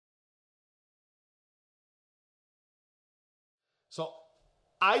So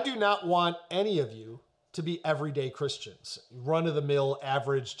I do not want any of you to be everyday Christians, run-of-the-mill,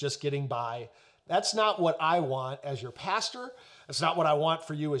 average, just getting by. That's not what I want as your pastor. That's not what I want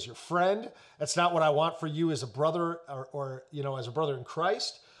for you as your friend. That's not what I want for you as a brother or as a brother in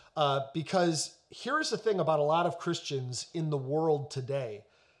Christ. Because here's the thing about a lot of Christians in the world today.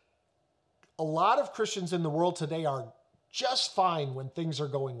 A lot of Christians in the world today are just fine when things are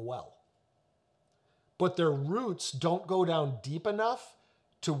going well. But their roots don't go down deep enough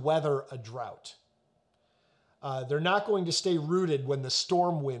to weather a drought. They're not going to stay rooted when the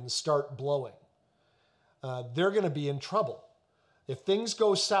storm winds start blowing. They're going to be in trouble. If things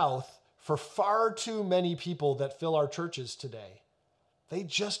go south for far too many people that fill our churches today, they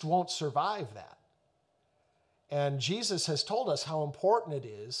just won't survive that. And Jesus has told us how important it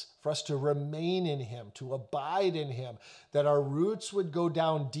is for us to remain in him, to abide in him, that our roots would go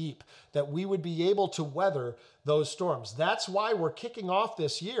down deep, that we would be able to weather those storms. That's why we're kicking off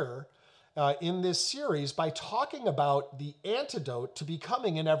this year in this series by talking about the antidote to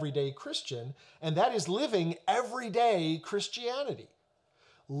becoming an everyday Christian, and that is living everyday Christianity.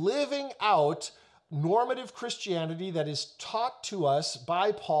 Living out normative Christianity that is taught to us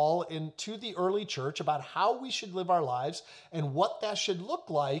by Paul to the early church about how we should live our lives and what that should look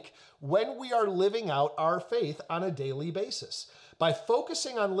like when we are living out our faith on a daily basis. By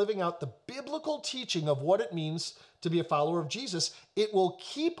focusing on living out the biblical teaching of what it means to be a follower of Jesus, it will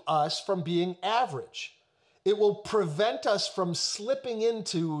keep us from being average. It will prevent us from slipping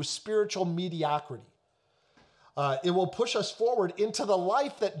into spiritual mediocrity. It will push us forward into the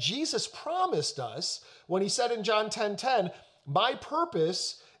life that Jesus promised us when he said in John 10:10, "My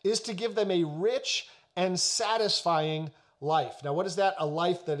purpose is to give them a rich and satisfying life." Now, what is that? A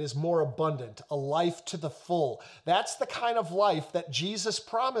life that is more abundant, a life to the full. That's the kind of life that Jesus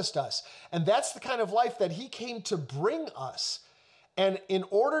promised us. And that's the kind of life that he came to bring us. And in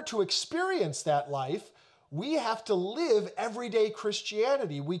order to experience that life, we have to live everyday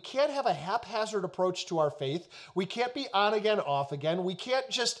Christianity. We can't have a haphazard approach to our faith. We can't be on again, off again. We can't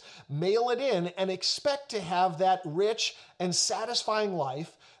just mail it in and expect to have that rich and satisfying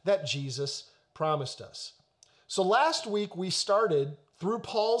life that Jesus promised us. So last week we started through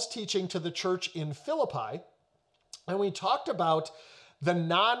Paul's teaching to the church in Philippi, and we talked about the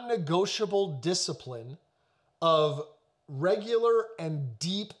non-negotiable discipline of regular and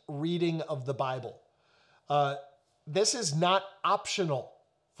deep reading of the Bible. This is not optional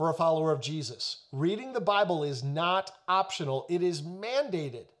for a follower of Jesus. Reading the Bible is not optional. It is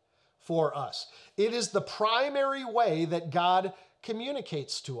mandated for us. It is the primary way that God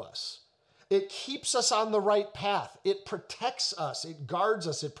communicates to us. It keeps us on the right path. It protects us. It guards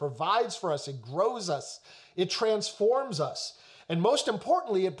us. It provides for us. It grows us. It transforms us. And most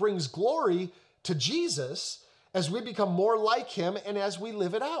importantly, it brings glory to Jesus as we become more like him and as we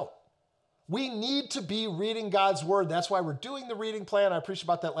live it out. We need to be reading God's word. That's why we're doing the reading plan. I preached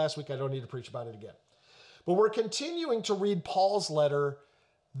about that last week. I don't need to preach about it again. But we're continuing to read Paul's letter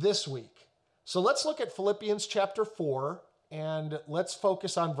this week. So let's look at Philippians chapter 4, and let's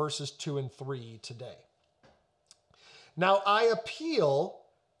focus on verses 2 and 3 today. "Now I appeal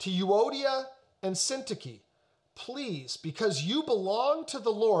to Euodia and Syntyche. Please, because you belong to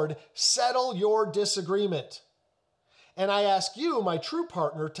the Lord, settle your disagreement. And I ask you, my true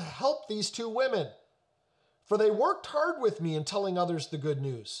partner, to help these two women, for they worked hard with me in telling others the good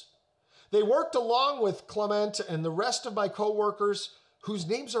news. They worked along with Clement and the rest of my co-workers whose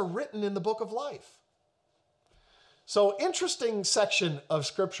names are written in the book of life." So interesting section of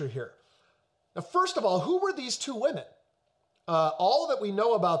scripture here. Now, first of all, who were these two women? All that we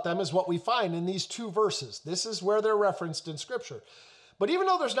know about them is what we find in these two verses. This is where they're referenced in scripture. But even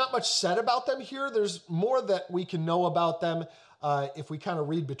though there's not much said about them here, there's more that we can know about them if we kind of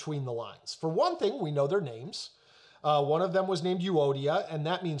read between the lines. For one thing, we know their names. One of them was named Euodia, and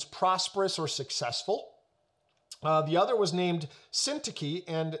that means prosperous or successful. The other was named Syntyche,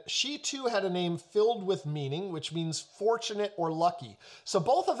 and she too had a name filled with meaning, which means fortunate or lucky. So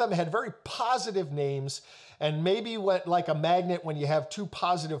both of them had very positive names, and maybe went like a magnet. When you have two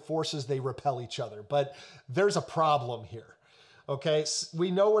positive forces, they repel each other. But there's a problem here. Okay,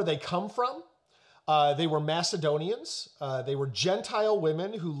 we know where they come from. They were Macedonians. They were Gentile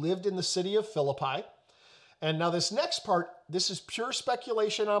women who lived in the city of Philippi. And now this next part, this is pure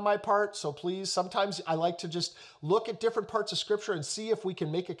speculation on my part. So please, sometimes I like to just look at different parts of scripture and see if we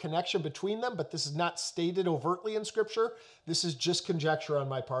can make a connection between them. But this is not stated overtly in scripture. This is just conjecture on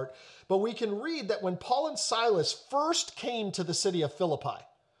my part. But we can read that when Paul and Silas first came to the city of Philippi,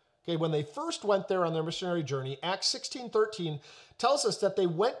 okay, when they first went there on their missionary journey, Acts 16:13 tells us that they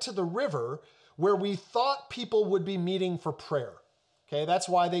went to the river where we thought people would be meeting for prayer. Okay, that's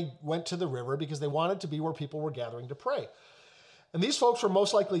why they went to the river, because they wanted to be where people were gathering to pray. And these folks were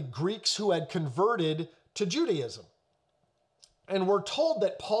most likely Greeks who had converted to Judaism. And we're told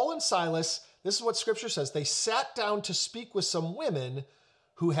that Paul and Silas, this is what scripture says, they sat down to speak with some women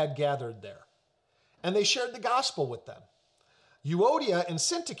who had gathered there. And they shared the gospel with them. Euodia and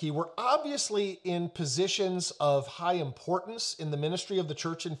Syntyche were obviously in positions of high importance in the ministry of the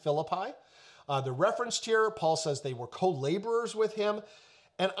church in Philippi. They're referenced here. Paul says they were co-laborers with him.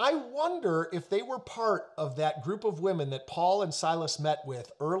 And I wonder if they were part of that group of women that Paul and Silas met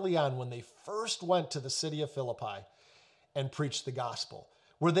with early on when they first went to the city of Philippi and preached the gospel.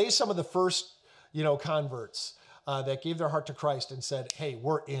 Were they some of the first, converts that gave their heart to Christ and said, hey,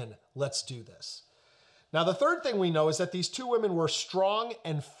 we're in, let's do this. Now, the third thing we know is that these two women were strong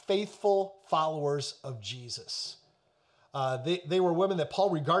and faithful followers of Jesus. They were women that Paul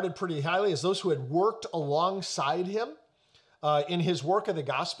regarded pretty highly as those who had worked alongside him in his work of the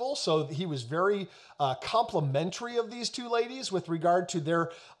gospel. So he was very complimentary of these two ladies with regard to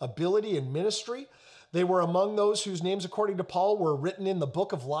their ability in ministry. They were among those whose names, according to Paul, were written in the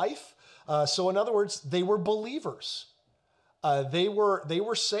book of life. So in other words, they were believers. They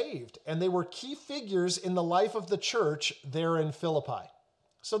were saved, and they were key figures in the life of the church there in Philippi.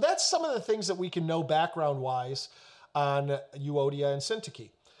 So that's some of the things that we can know background-wise on Euodia and Syntyche.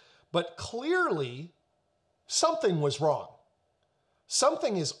 But clearly, something was wrong.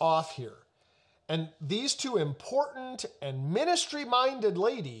 Something is off here. And these two important and ministry-minded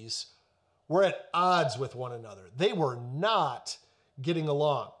ladies were at odds with one another. They were not getting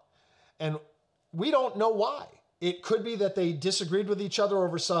along. And we don't know why. It could be that they disagreed with each other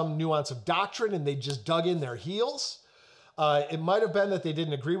over some nuance of doctrine and they just dug in their heels. It might have been that they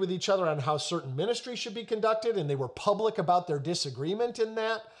didn't agree with each other on how certain ministry should be conducted and they were public about their disagreement in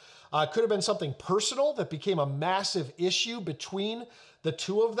that. It could have been something personal that became a massive issue between the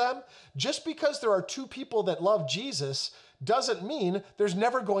two of them. Just because there are two people that love Jesus doesn't mean there's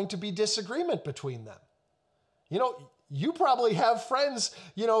never going to be disagreement between them. You probably have friends,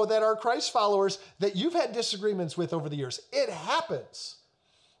 that are Christ followers that you've had disagreements with over the years. It happens.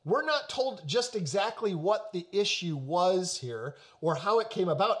 We're not told just exactly what the issue was here or how it came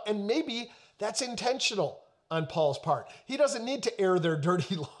about. And maybe that's intentional on Paul's part. He doesn't need to air their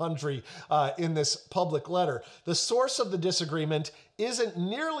dirty laundry in this public letter. The source of the disagreement isn't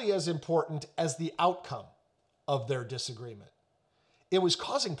nearly as important as the outcome of their disagreement. It was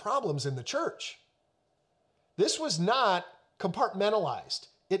causing problems in the church. This was not compartmentalized.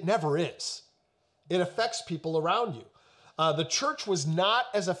 It never is. It affects people around you. The church was not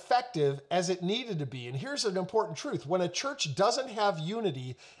as effective as it needed to be. And here's an important truth. When a church doesn't have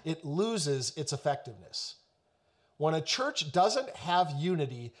unity, it loses its effectiveness. When a church doesn't have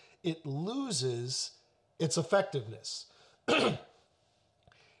unity, it loses its effectiveness.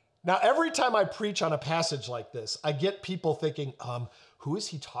 Now, every time I preach on a passage like this, I get people thinking, who is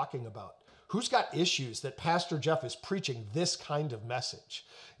he talking about? Who's got issues that Pastor Jeff is preaching this kind of message?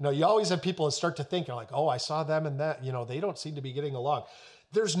 You always have people that start to think, like, oh, I saw them and that, they don't seem to be getting along.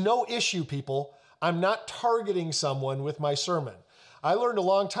 There's no issue, people. I'm not targeting someone with my sermon. I learned a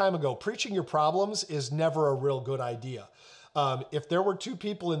long time ago, preaching your problems is never a real good idea. If there were two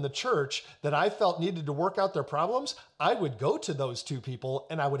people in the church that I felt needed to work out their problems, I would go to those two people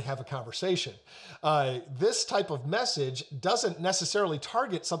and I would have a conversation. This type of message doesn't necessarily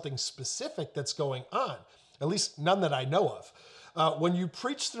target something specific that's going on, at least none that I know of. When you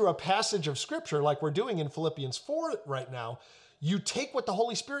preach through a passage of scripture like we're doing in Philippians 4 right now, you take what the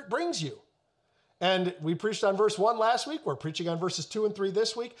Holy Spirit brings you. And we preached on verse 1 last week. We're preaching on verses 2 and 3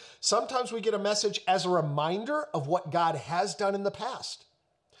 this week. Sometimes we get a message as a reminder of what God has done in the past.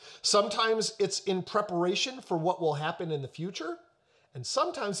 Sometimes it's in preparation for what will happen in the future. And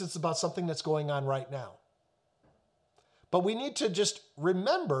sometimes it's about something that's going on right now. But we need to just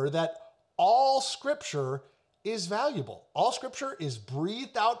remember that all scripture is valuable. All scripture is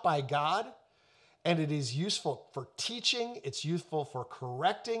breathed out by God. And it is useful for teaching. It's useful for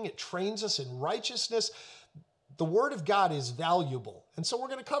correcting. It trains us in righteousness. The word of God is valuable. And so we're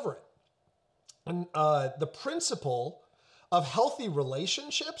going to cover it. And the principle of healthy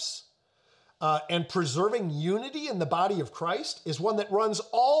relationships and preserving unity in the body of Christ is one that runs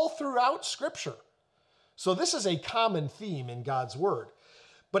all throughout Scripture. So this is a common theme in God's word.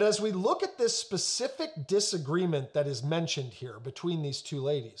 But as we look at this specific disagreement that is mentioned here between these two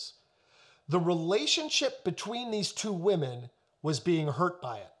ladies, the relationship between these two women was being hurt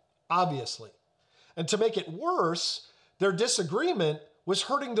by it, obviously. And to make it worse, their disagreement was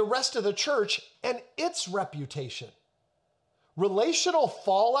hurting the rest of the church and its reputation. Relational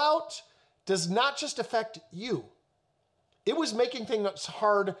fallout does not just affect you. It was making things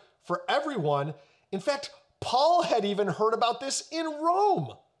hard for everyone. In fact, Paul had even heard about this in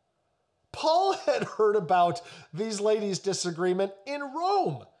Rome. Paul had heard about these ladies' disagreement in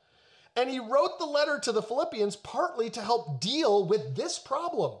Rome. And he wrote the letter to the Philippians partly to help deal with this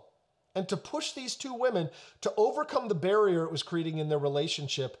problem and to push these two women to overcome the barrier it was creating in their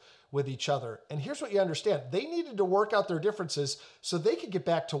relationship with each other. And here's what you understand. They needed to work out their differences so they could get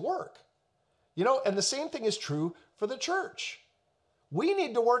back to work. And the same thing is true for the church. We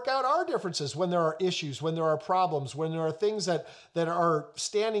need to work out our differences when there are issues, when there are problems, when there are things that are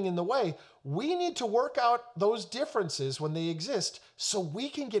standing in the way. We need to work out those differences when they exist so we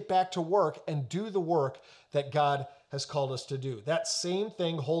can get back to work and do the work that God has called us to do. That same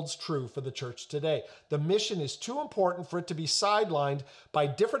thing holds true for the church today. The mission is too important for it to be sidelined by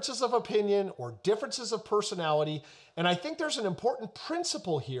differences of opinion or differences of personality. And I think there's an important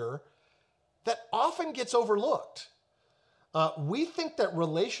principle here that often gets overlooked. We think that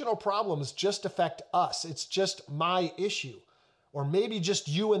relational problems just affect us. It's just my issue, or maybe just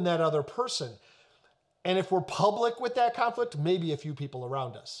you and that other person. And if we're public with that conflict, maybe a few people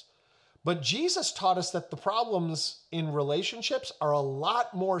around us. But Jesus taught us that the problems in relationships are a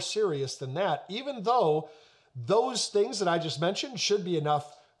lot more serious than that, even though those things that I just mentioned should be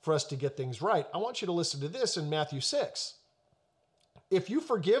enough for us to get things right. I want you to listen to this in Matthew 6. If you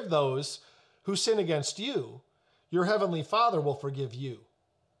forgive those who sin against you, your heavenly Father will forgive you.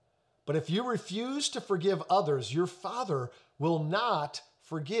 But if you refuse to forgive others, your Father will not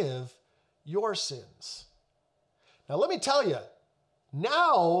forgive your sins. Now, let me tell you,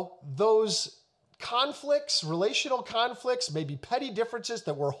 now those conflicts, relational conflicts, maybe petty differences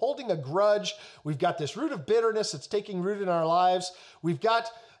that we're holding a grudge, we've got this root of bitterness that's taking root in our lives. We've got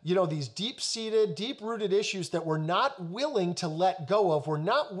these deep-seated, deep-rooted issues that we're not willing to let go of. We're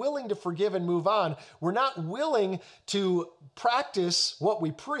not willing to forgive and move on. We're not willing to practice what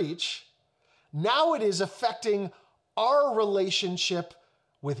we preach. Now it is affecting our relationship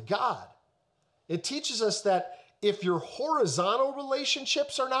with God. It teaches us that if your horizontal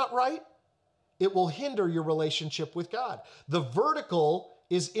relationships are not right, it will hinder your relationship with God. The vertical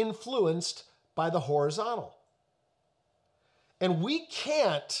is influenced by the horizontal. And we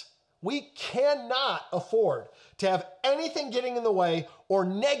cannot afford to have anything getting in the way or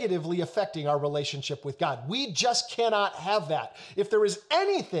negatively affecting our relationship with God. We just cannot have that. If there is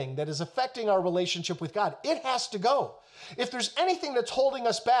anything that is affecting our relationship with God, it has to go. If there's anything that's holding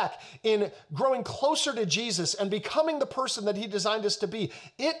us back in growing closer to Jesus and becoming the person that he designed us to be,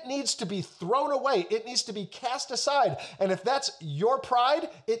 it needs to be thrown away. It needs to be cast aside. And if that's your pride,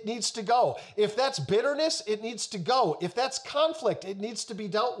 it needs to go. If that's bitterness, it needs to go. If that's conflict, it needs to be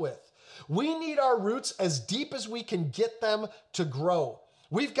dealt with. We need our roots as deep as we can get them to grow.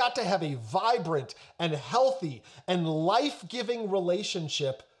 We've got to have a vibrant and healthy and life-giving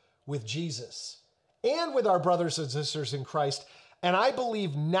relationship with Jesus and with our brothers and sisters in Christ. And I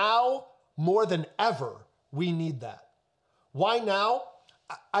believe now more than ever, we need that. Why now?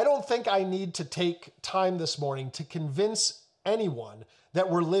 I don't think I need to take time this morning to convince anyone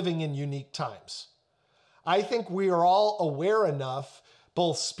that we're living in unique times. I think we are all aware enough,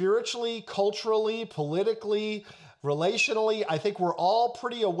 both spiritually, culturally, politically, relationally. I think we're all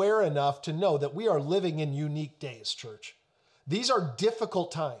pretty aware enough to know that we are living in unique days, church. These are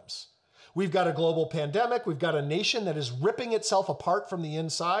difficult times. We've got a global pandemic. We've got a nation that is ripping itself apart from the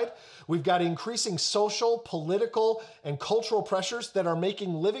inside. We've got increasing social, political, and cultural pressures that are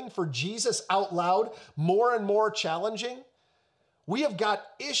making living for Jesus out loud more and more challenging. We have got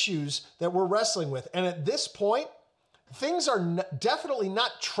issues that we're wrestling with. And at this point, things are definitely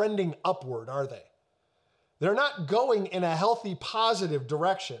not trending upward, are they? They're not going in a healthy, positive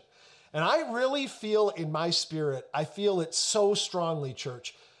direction. And I really feel in my spirit, I feel it so strongly,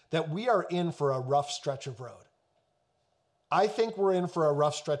 church, that we are in for a rough stretch of road. I think we're in for a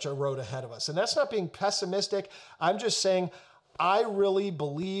rough stretch of road ahead of us. And that's not being pessimistic. I'm just saying, I really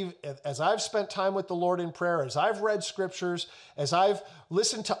believe, as I've spent time with the Lord in prayer, as I've read scriptures, as I've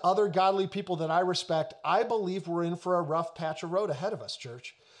listened to other godly people that I respect, I believe we're in for a rough patch of road ahead of us,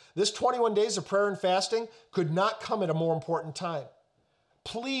 church. This 21 days of prayer and fasting could not come at a more important time.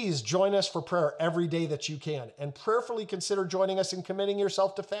 Please join us for prayer every day that you can, and prayerfully consider joining us in committing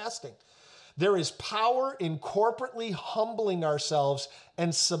yourself to fasting. There is power in corporately humbling ourselves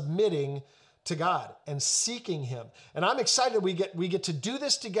and submitting to God and seeking him. And I'm excited we get to do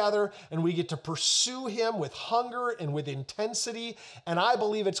this together, and we get to pursue him with hunger and with intensity. And I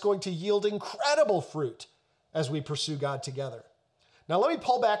believe it's going to yield incredible fruit as we pursue God together. Now, let me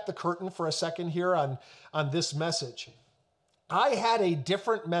pull back the curtain for a second here on this message. I had a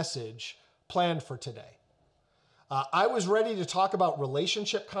different message planned for today. I was ready to talk about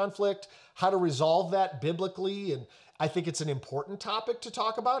relationship conflict, how to resolve that biblically, and I think it's an important topic to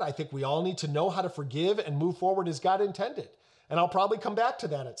talk about. I think we all need to know how to forgive and move forward as God intended. And I'll probably come back to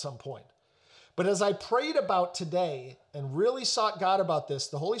that at some point. But as I prayed about today and really sought God about this,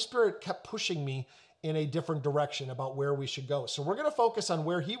 the Holy Spirit kept pushing me in a different direction about where we should go. So we're going to focus on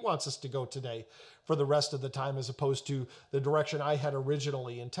where he wants us to go today for the rest of the time, as opposed to the direction I had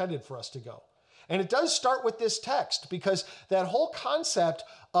originally intended for us to go. And it does start with this text, because that whole concept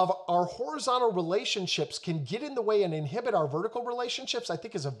of our horizontal relationships can get in the way and inhibit our vertical relationships, I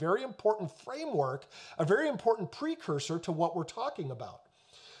think is a very important framework, a very important precursor to what we're talking about.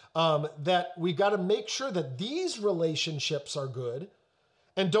 That we've got to make sure that these relationships are good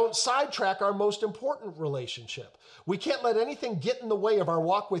and don't sidetrack our most important relationship. We can't let anything get in the way of our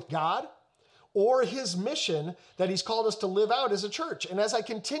walk with God or his mission that he's called us to live out as a church. And as I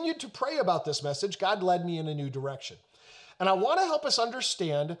continued to pray about this message, God led me in a new direction. And I want to help us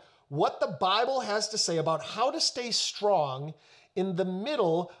understand what the Bible has to say about how to stay strong in the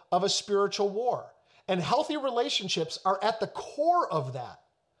middle of a spiritual war. And healthy relationships are at the core of that.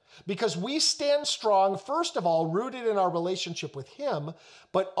 Because we stand strong, first of all, rooted in our relationship with him,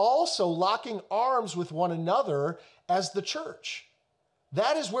 but also locking arms with one another as the church.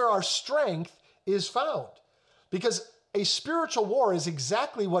 That is where our strength is found. Because a spiritual war is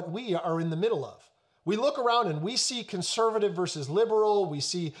exactly what we are in the middle of. We look around and we see conservative versus liberal, we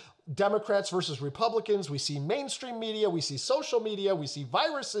see Democrats versus Republicans, we see mainstream media, we see social media, we see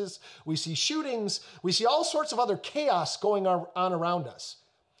viruses, we see shootings, we see all sorts of other chaos going on around us.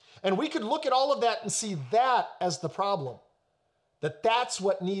 And we could look at all of that and see that as the problem, that that's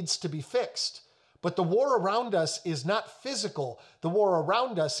what needs to be fixed. But the war around us is not physical. The war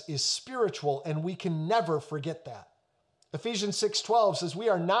around us is spiritual, and we can never forget that. Ephesians 6:12 says, we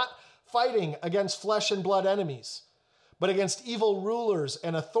are not fighting against flesh and blood enemies, but against evil rulers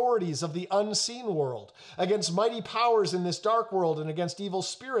and authorities of the unseen world, against mighty powers in this dark world, and against evil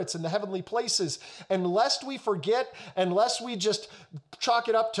spirits in the heavenly places. And lest we forget, and lest we just chalk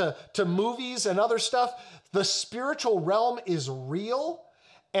it up to movies and other stuff, the spiritual realm is real,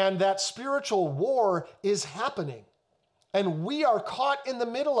 and that spiritual war is happening. And we are caught in the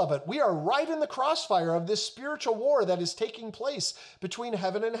middle of it. We are right in the crossfire of this spiritual war that is taking place between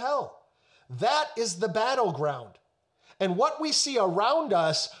heaven and hell. That is the battleground. And what we see around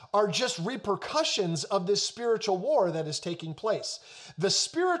us are just repercussions of this spiritual war that is taking place. The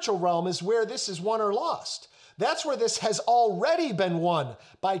spiritual realm is where this is won or lost. That's where this has already been won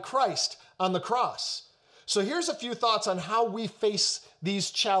by Christ on the cross. So here's a few thoughts on how we face these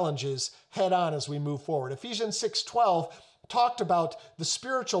challenges head on as we move forward. Ephesians 6:12 talked about the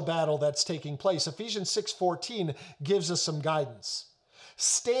spiritual battle that's taking place. Ephesians 6:14 gives us some guidance.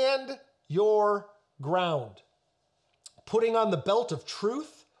 Stand your ground, putting on the belt of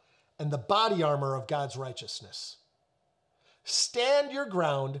truth and the body armor of God's righteousness. Stand your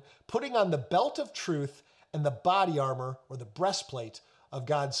ground, putting on the belt of truth and the body armor, or the breastplate, of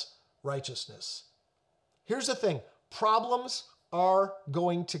God's righteousness. Here's the thing. Problems are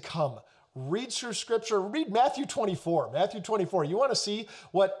going to come. Read through scripture. Read Matthew 24. Matthew 24. You want to see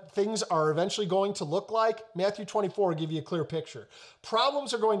what things are eventually going to look like? Matthew 24 will give you a clear picture.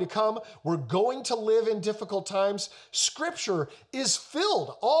 Problems are going to come. We're going to live in difficult times. Scripture is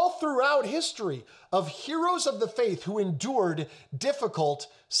filled all throughout history of heroes of the faith who endured difficult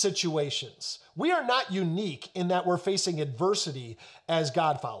situations. We are not unique in that we're facing adversity as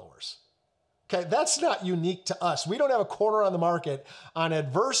God followers. Okay, that's not unique to us. We don't have a corner on the market on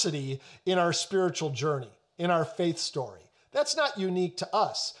adversity in our spiritual journey, in our faith story. That's not unique to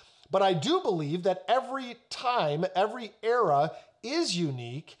us. But I do believe that every time, every era is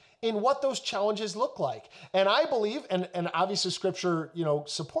unique in what those challenges look like. And I believe, and obviously scripture,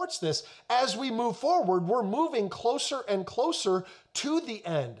 supports this, as we move forward, we're moving closer and closer to the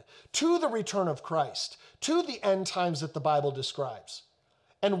end, to the return of Christ, to the end times that the Bible describes.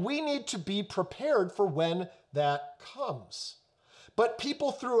 And we need to be prepared for when that comes. But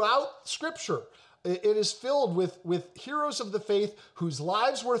people throughout Scripture, it is filled with heroes of the faith whose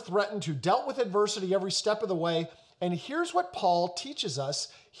lives were threatened, who dealt with adversity every step of the way. And here's what Paul teaches us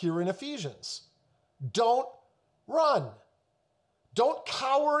here in Ephesians. Don't run. Don't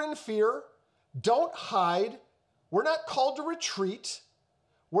cower in fear. Don't hide. We're not called to retreat.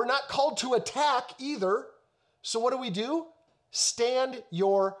 We're not called to attack either. So what do? Stand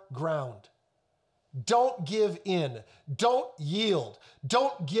your ground. Don't give in. Don't yield.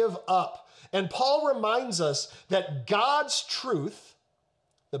 Don't give up. And Paul reminds us that God's truth,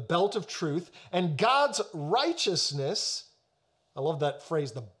 the belt of truth, and God's righteousness I love that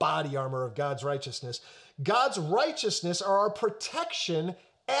phrase, the body armor of God's righteousness. God's righteousness are our protection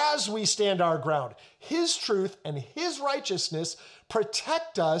as we stand our ground. His truth and his righteousness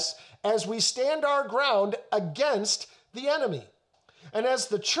protect us as we stand our ground against the enemy. And as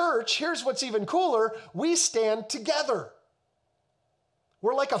the church, here's what's even cooler, we stand together.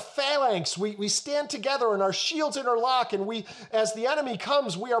 We're like a phalanx. We stand together and our shields interlock, and we, as the enemy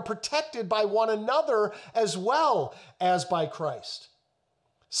comes, we are protected by one another as well as by Christ.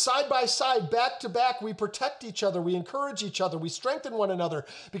 Side by side, back to back, we protect each other, we encourage each other, we strengthen one another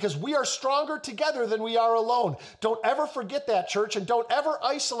because we are stronger together than we are alone. Don't ever forget that, church, and don't ever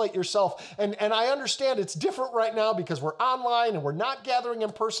isolate yourself. And I understand it's different right now because we're online and we're not gathering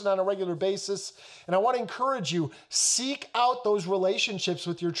in person on a regular basis. And I want to encourage you, seek out those relationships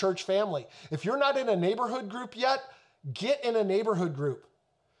with your church family. If you're not in a neighborhood group yet, get in a neighborhood group.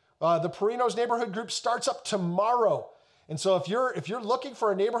 The Perinos neighborhood group starts up tomorrow. And so if you're looking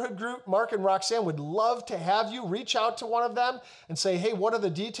for a neighborhood group, Mark and Roxanne would love to have you reach out to one of them and say, hey, what are the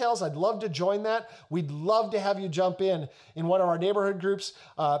details? I'd love to join that. We'd love to have you jump in one of our neighborhood groups.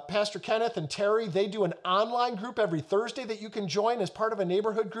 Pastor Kenneth and Terry, they do an online group every Thursday that you can join as part of a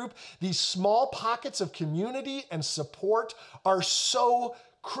neighborhood group. These small pockets of community and support are so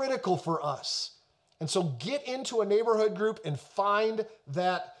critical for us. And so get into a neighborhood group and find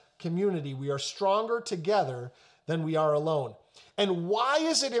that community. We are stronger together than we are alone. And why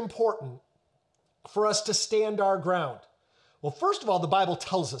is it important for us to stand our ground? Well, first of all, the Bible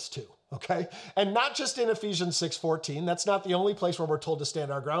tells us to, okay? And not just in Ephesians 6:14. That's not the only place where we're told to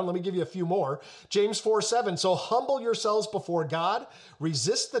stand our ground. Let me give you a few more. James 4:7. So humble yourselves before God,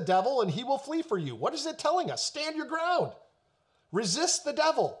 resist the devil, and he will flee for you. What is it telling us? Stand your ground. Resist the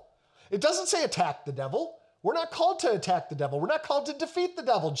devil. It doesn't say attack the devil. We're not called to attack the devil. We're not called to defeat the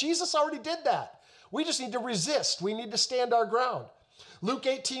devil. Jesus already did that. We just need to resist. We need to stand our ground. Luke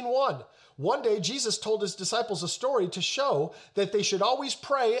 18:1. One day, Jesus told his disciples a story to show that they should always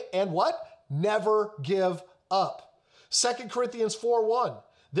pray and what? Never give up. 2 Corinthians 4:1.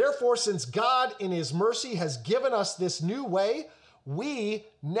 Therefore, since God in his mercy has given us this new way, we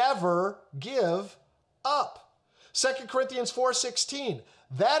never give up. 2 Corinthians 4:16.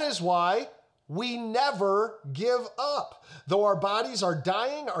 That is why we never give up. Though our bodies are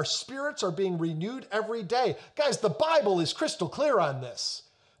dying, our spirits are being renewed every day. Guys, the Bible is crystal clear on this.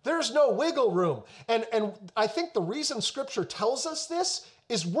 There's no wiggle room. And I think the reason Scripture tells us this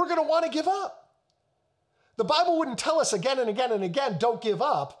is we're going to want to give up. The Bible wouldn't tell us again and again and again, don't give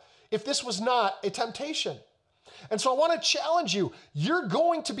up, if this was not a temptation. And so I want to challenge you. You're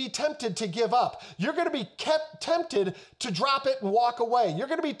going to be tempted to give up. You're going to be tempted to drop it and walk away. You're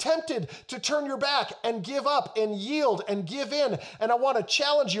going to be tempted to turn your back and give up and yield and give in. And I want to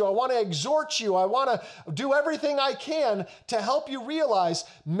challenge you. I want to exhort you. I want to do everything I can to help you realize,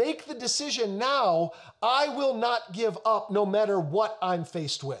 make the decision now. I will not give up no matter what I'm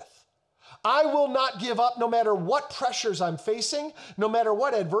faced with. I will not give up no matter what pressures I'm facing, no matter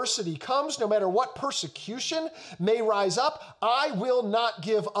what adversity comes, no matter what persecution may rise up. I will not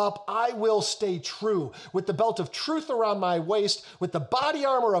give up. I will stay true with the belt of truth around my waist, with the body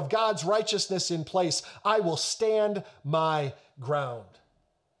armor of God's righteousness in place. I will stand my ground.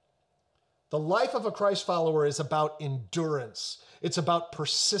 The life of a Christ follower is about endurance. It's about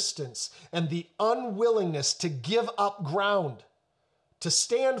persistence and the unwillingness to give up ground, to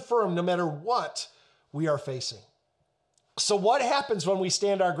stand firm no matter what we are facing. So what happens when we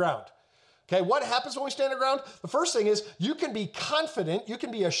stand our ground? Okay, what happens when we stand our ground? The first thing is you can be confident, you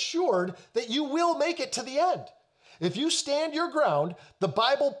can be assured that you will make it to the end. If you stand your ground, the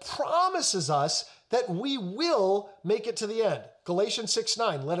Bible promises us that we will make it to the end. Galatians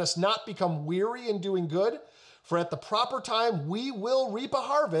 6:9, let us not become weary in doing good, for at the proper time we will reap a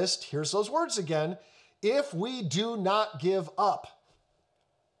harvest. Here's those words again, if we do not give up.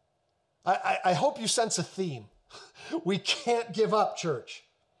 I hope you sense a theme. We can't give up, church.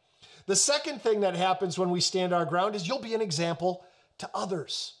 The second thing that happens when we stand our ground is you'll be an example to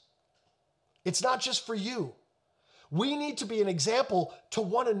others. It's not just for you. We need to be an example to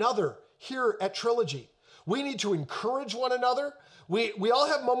one another here at Trilogy. We need to encourage one another. We all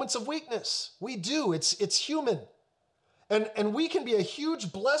have moments of weakness. We do. It's human. And we can be a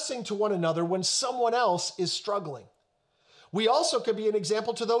huge blessing to one another when someone else is struggling. We also could be an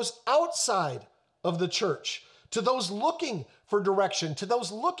example to those outside of the church, to those looking for direction, to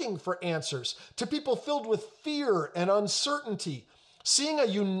those looking for answers, to people filled with fear and uncertainty. Seeing a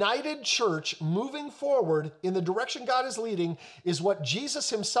united church moving forward in the direction God is leading is what Jesus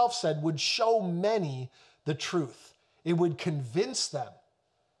himself said would show many the truth. It would convince them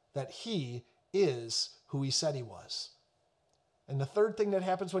that he is who he said he was. And the third thing that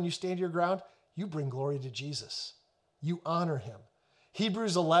happens when you stand your ground, you bring glory to Jesus. You honor him.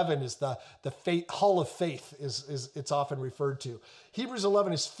 Hebrews 11 is the hall of faith, is it's often referred to. Hebrews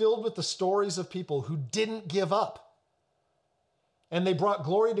 11 is filled with the stories of people who didn't give up. And they brought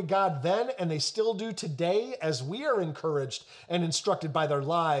glory to God then, and they still do today, as we are encouraged and instructed by their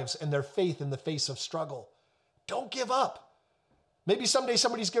lives and their faith in the face of struggle. Don't give up. Maybe someday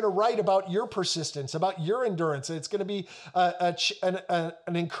somebody's going to write about your persistence, about your endurance, and it's going to be an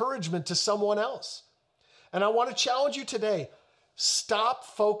encouragement to someone else. And I want to challenge you today. Stop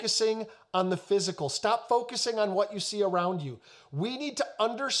focusing on the physical. Stop focusing on what you see around you. We need to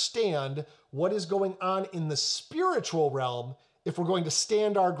understand what is going on in the spiritual realm if we're going to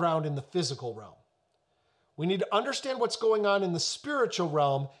stand our ground in the physical realm. We need to understand what's going on in the spiritual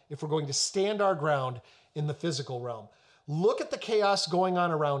realm if we're going to stand our ground in the physical realm. Look at the chaos going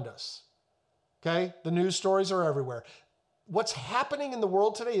on around us. Okay? The news stories are everywhere. What's happening in the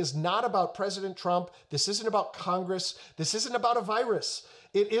world today is not about President Trump. This isn't about Congress. This isn't about a virus.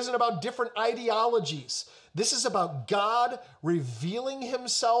 It isn't about different ideologies. This is about God revealing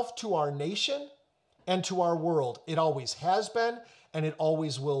himself to our nation and to our world. It always has been, and it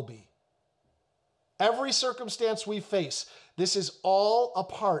always will be. Every circumstance we face, this is all a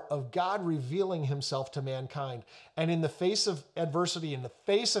part of God revealing himself to mankind. And in the face of adversity, in the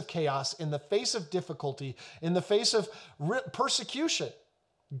face of chaos, in the face of difficulty, in the face of persecution,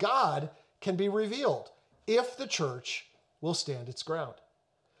 God can be revealed if the church will stand its ground.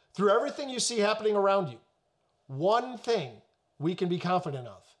 Through everything you see happening around you, one thing we can be confident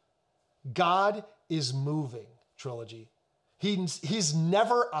of: God is moving, Trilogy. He's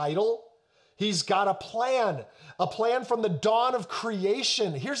never idle. He's got a plan from the dawn of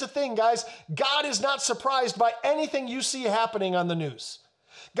creation. Here's the thing, guys. God is not surprised by anything you see happening on the news.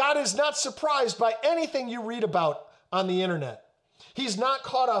 God is not surprised by anything you read about on the internet. He's not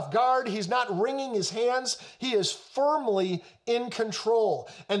caught off guard. He's not wringing his hands. He is firmly in control.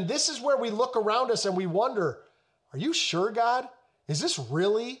 And this is where we look around us and we wonder, are you sure, God? Is this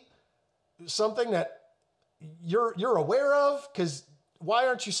really something that you're aware of? Because why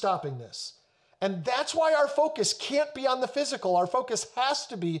aren't you stopping this? And that's why our focus can't be on the physical. Our focus has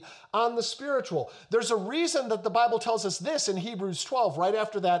to be on the spiritual. There's a reason that the Bible tells us this in Hebrews 12, right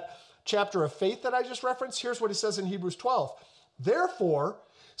after that chapter of faith that I just referenced. Here's what it says in Hebrews 12. Therefore,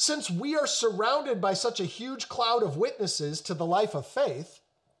 since we are surrounded by such a huge cloud of witnesses to the life of faith,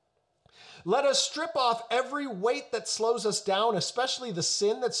 let us strip off every weight that slows us down, especially the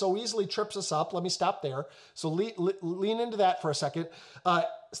sin that so easily trips us up. Let me stop there. So lean into that for a second.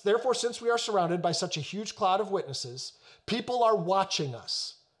 Therefore, since we are surrounded by such a huge cloud of witnesses, people are watching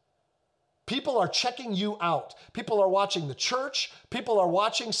us. People are checking you out. People are watching the church. People are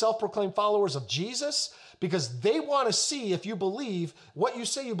watching self-proclaimed followers of Jesus because they want to see if you believe what you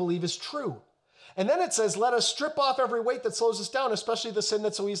say you believe is true. And then it says, let us strip off every weight that slows us down, especially the sin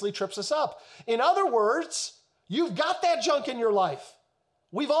that so easily trips us up. In other words, you've got that junk in your life.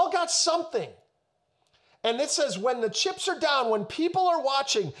 We've all got something. And it says when the chips are down, when people are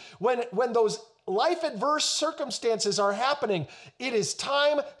watching, when those life adverse circumstances are happening, it is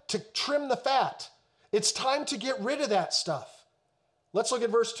time to trim the fat. It's time to get rid of that stuff. Let's look at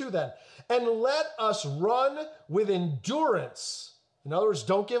verse 2 then. And let us run with endurance. In other words,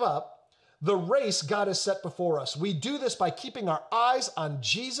 don't give up. The race God has set before us. We do this by keeping our eyes on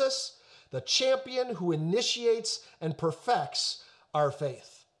Jesus, the champion who initiates and perfects our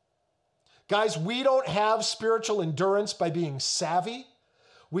faith. Guys, we don't have spiritual endurance by being savvy.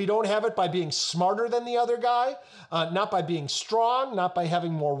 We don't have it by being smarter than the other guy, not by being strong, not by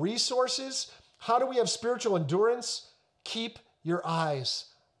having more resources. How do we have spiritual endurance? Keep your eyes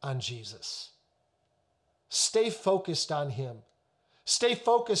on Jesus. Stay focused on him. Stay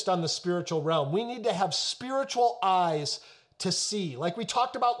focused on the spiritual realm. We need to have spiritual eyes to see. Like we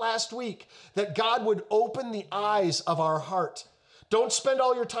talked about last week, that God would open the eyes of our heart. Don't spend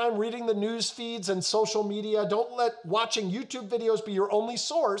all your time reading the news feeds and social media. Don't let watching YouTube videos be your only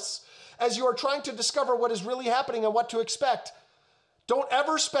source as you are trying to discover what is really happening and what to expect. Don't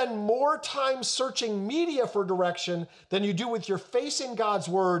ever spend more time searching media for direction than you do with your face in God's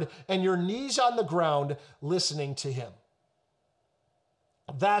word and your knees on the ground listening to him.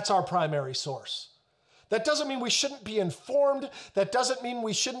 That's our primary source. That doesn't mean we shouldn't be informed. That doesn't mean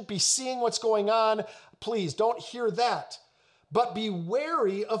we shouldn't be seeing what's going on. Please don't hear that. But be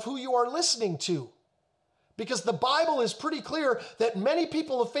wary of who you are listening to. Because the Bible is pretty clear that many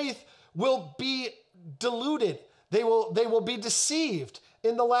people of faith will be deluded. They will be deceived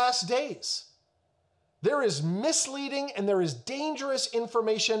in the last days. There is misleading and there is dangerous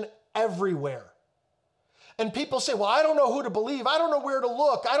information everywhere. And people say, well, I don't know who to believe. I don't know where to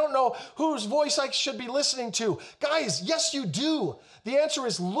look. I don't know whose voice I should be listening to. Guys, yes, you do. The answer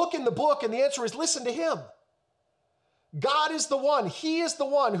is look in the book, and the answer is listen to him. God is the one. He is the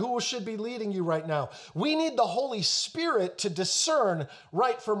one who should be leading you right now. We need the Holy Spirit to discern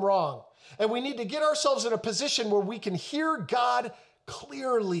right from wrong. And we need to get ourselves in a position where we can hear God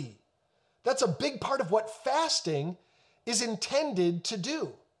clearly. That's a big part of what fasting is intended to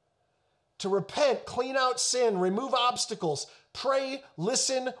do. To repent, clean out sin, remove obstacles, pray,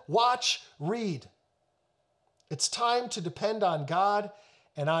 listen, watch, read. It's time to depend on God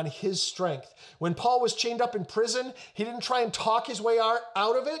and on his strength. When Paul was chained up in prison, he didn't try and talk his way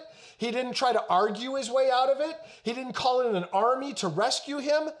out of it. He didn't try to argue his way out of it. He didn't call in an army to rescue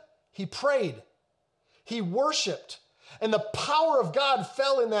him. He prayed. He worshiped. And the power of God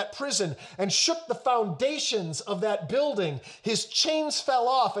fell in that prison and shook the foundations of that building. His chains fell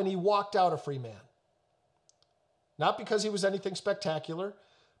off and he walked out a free man. Not because he was anything spectacular,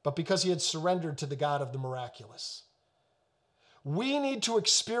 but because he had surrendered to the God of the miraculous. We need to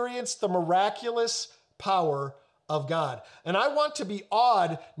experience the miraculous power of God. And I want to be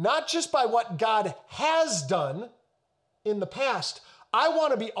awed not just by what God has done in the past. I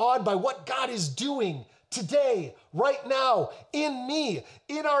want to be awed by what God is doing today, right now, in me,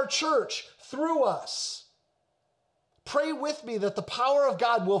 in our church, through us. Pray with me that the power of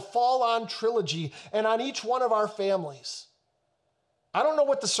God will fall on Trilogy and on each one of our families. I don't know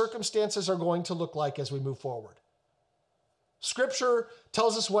what the circumstances are going to look like as we move forward. Scripture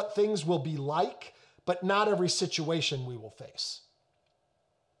tells us what things will be like, but not every situation we will face.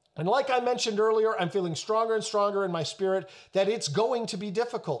 And like I mentioned earlier, I'm feeling stronger and stronger in my spirit that it's going to be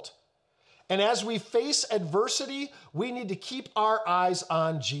difficult. And as we face adversity, we need to keep our eyes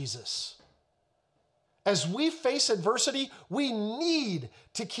on Jesus. As we face adversity, we need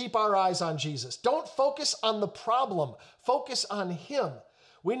to keep our eyes on Jesus. Don't focus on the problem. Focus on him.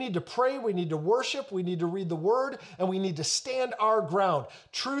 We need to pray, we need to worship, we need to read the word, and we need to stand our ground.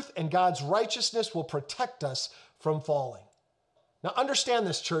 Truth and God's righteousness will protect us from falling. Now understand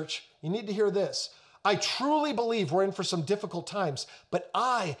this, church. You need to hear this. I truly believe we're in for some difficult times, but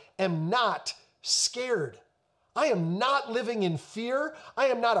I am not scared. I am not living in fear. I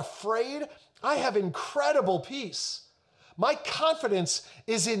am not afraid. I have incredible peace. My confidence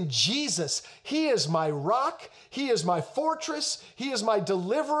is in Jesus. He is my rock. He is my fortress. He is my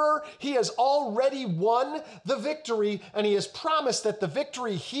deliverer. He has already won the victory, and he has promised that the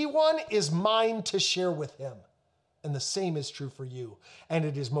victory he won is mine to share with him. And the same is true for you, and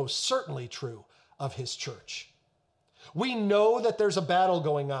it is most certainly true of his church. We know that there's a battle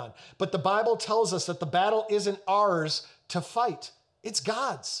going on, but the Bible tells us that the battle isn't ours to fight. It's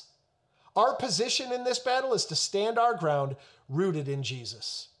God's. Our position in this battle is to stand our ground rooted in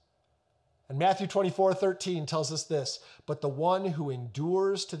Jesus. And Matthew 24:13 tells us this, but the one who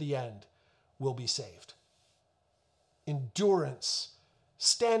endures to the end will be saved. Endurance,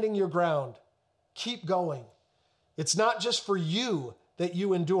 standing your ground, keep going. It's not just for you that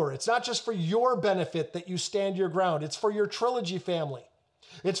you endure. It's not just for your benefit that you stand your ground. It's for your Trilogy family.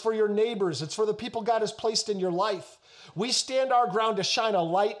 It's for your neighbors. It's for the people God has placed in your life. We stand our ground to shine a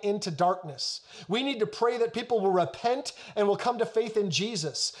light into darkness. We need to pray that people will repent and will come to faith in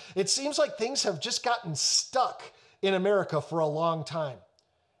Jesus. It seems like things have just gotten stuck in America for a long time.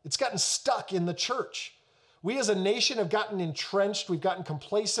 It's gotten stuck in the church. We as a nation have gotten entrenched. We've gotten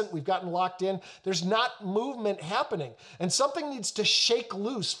complacent. We've gotten locked in. There's not movement happening. And something needs to shake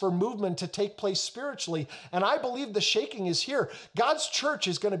loose for movement to take place spiritually. And I believe the shaking is here. God's church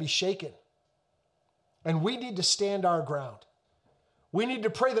is going to be shaken. And we need to stand our ground. We need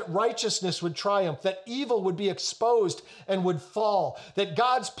to pray that righteousness would triumph, that evil would be exposed and would fall, that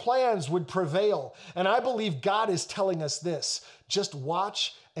God's plans would prevail. And I believe God is telling us this: just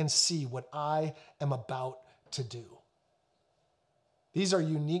watch and see what I am about to do. These are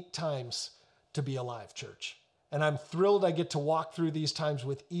unique times to be alive, church. And I'm thrilled I get to walk through these times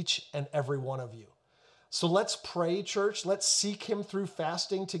with each and every one of you. So let's pray, church. Let's seek him through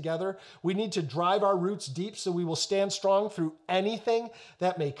fasting together. We need to drive our roots deep so we will stand strong through anything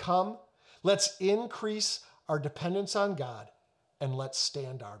that may come. Let's increase our dependence on God, and let's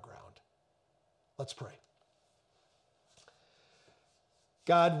stand our ground. Let's pray.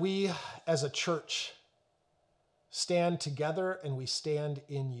 God, we as a church stand together and we stand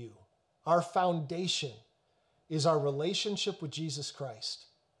in you. Our foundation is our relationship with Jesus Christ.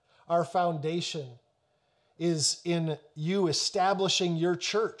 Our foundation is in you establishing your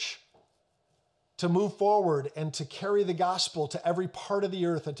church to move forward and to carry the gospel to every part of the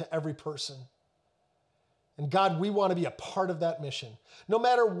earth and to every person. And God, we want to be a part of that mission. No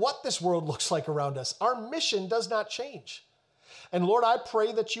matter what this world looks like around us, our mission does not change. And Lord, I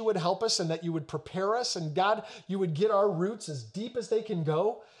pray that you would help us and that you would prepare us. And God, you would get our roots as deep as they can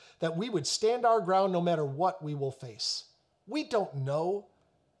go, that we would stand our ground no matter what we will face. We don't know,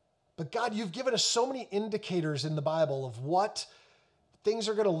 but God, you've given us so many indicators in the Bible of what things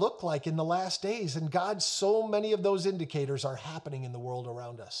are going to look like in the last days. And God, so many of those indicators are happening in the world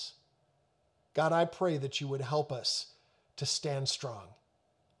around us. God, I pray that you would help us to stand strong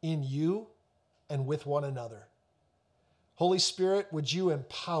in you and with one another. Holy Spirit, would you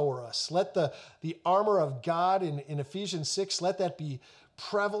empower us? Let the armor of God in Ephesians 6, let that be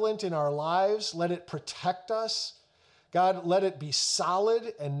prevalent in our lives. Let it protect us. God, let it be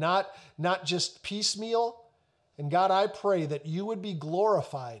solid and not just piecemeal. And God, I pray that you would be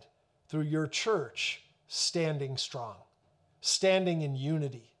glorified through your church standing strong, standing in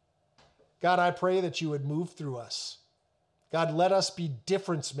unity. God, I pray that you would move through us. God, let us be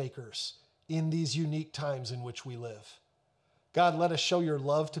difference makers in these unique times in which we live. God, let us show your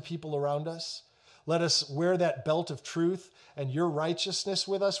love to people around us. Let us wear that belt of truth and your righteousness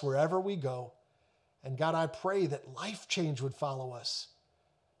with us wherever we go. And God, I pray that life change would follow us,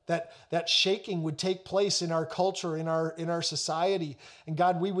 that shaking would take place in our culture, in our society. And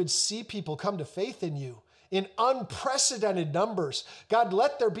God, we would see people come to faith in you in unprecedented numbers. God,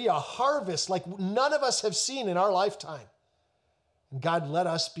 let there be a harvest like none of us have seen in our lifetime. And God, let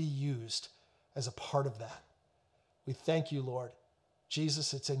us be used as a part of that. We thank you, Lord.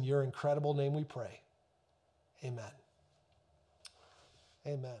 Jesus, it's in your incredible name we pray. Amen.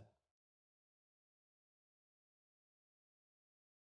 Amen.